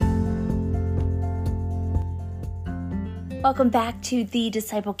Welcome back to the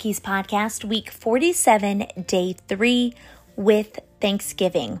Disciple Keys podcast, week 47, day 3, with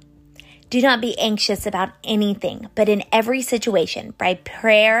Thanksgiving. Do not be anxious about anything, but in every situation, by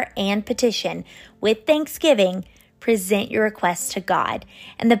prayer and petition, with thanksgiving, present your requests to God,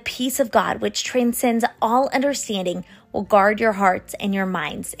 and the peace of God, which transcends all understanding, will guard your hearts and your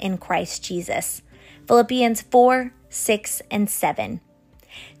minds in Christ Jesus. Philippians 4, 6, and 7.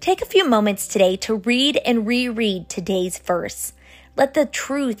 Take a few moments today to read and reread today's verse. Let the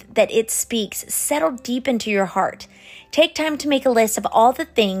truth that it speaks settle deep into your heart. Take time to make a list of all the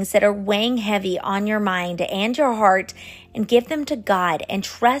things that are weighing heavy on your mind and your heart and give them to God and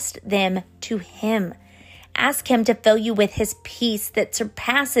trust them to Him. Ask Him to fill you with His peace that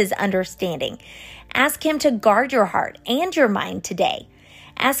surpasses understanding. Ask Him to guard your heart and your mind today.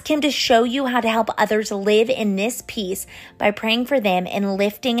 Ask Him to show you how to help others live in this peace by praying for them and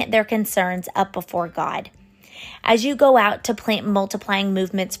lifting their concerns up before God. As you go out to plant multiplying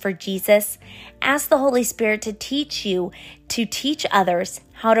movements for Jesus, ask the Holy Spirit to teach you to teach others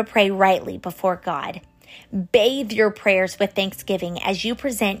how to pray rightly before God. Bathe your prayers with thanksgiving as you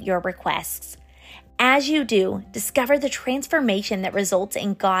present your requests. As you do, discover the transformation that results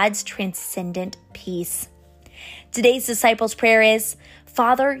in God's transcendent peace. Today's disciples' prayer is,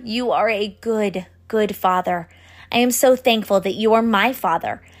 Father, you are a good, good Father. I am so thankful that you are my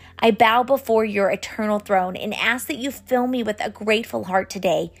Father. I bow before your eternal throne and ask that you fill me with a grateful heart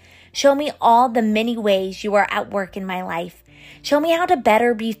today. Show me all the many ways you are at work in my life. Show me how to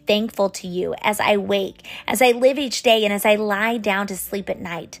better be thankful to you as I wake, as I live each day, and as I lie down to sleep at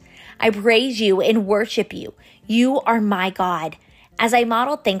night. I praise you and worship you. You are my God. As I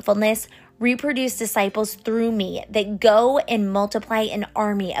model thankfulness, reproduce disciples through me that go and multiply an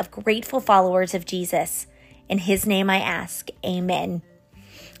army of grateful followers of Jesus. In His name I ask, amen.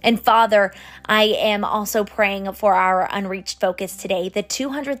 And Father, I am also praying for our unreached focus today, the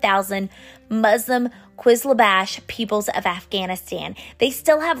 200,000 Muslim Qizilbash peoples of Afghanistan. They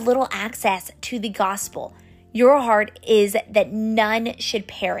still have little access to the gospel. Your heart is that none should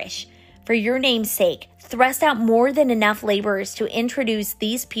perish. For your name's sake, thrust out more than enough laborers to introduce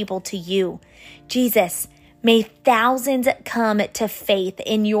these people to you. Jesus, may thousands come to faith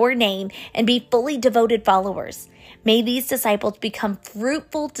in your name and be fully devoted followers. May these disciples become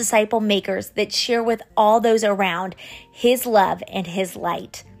fruitful disciple makers that share with all those around His love and His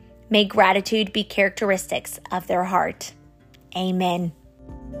light. May gratitude be characteristics of their heart. Amen.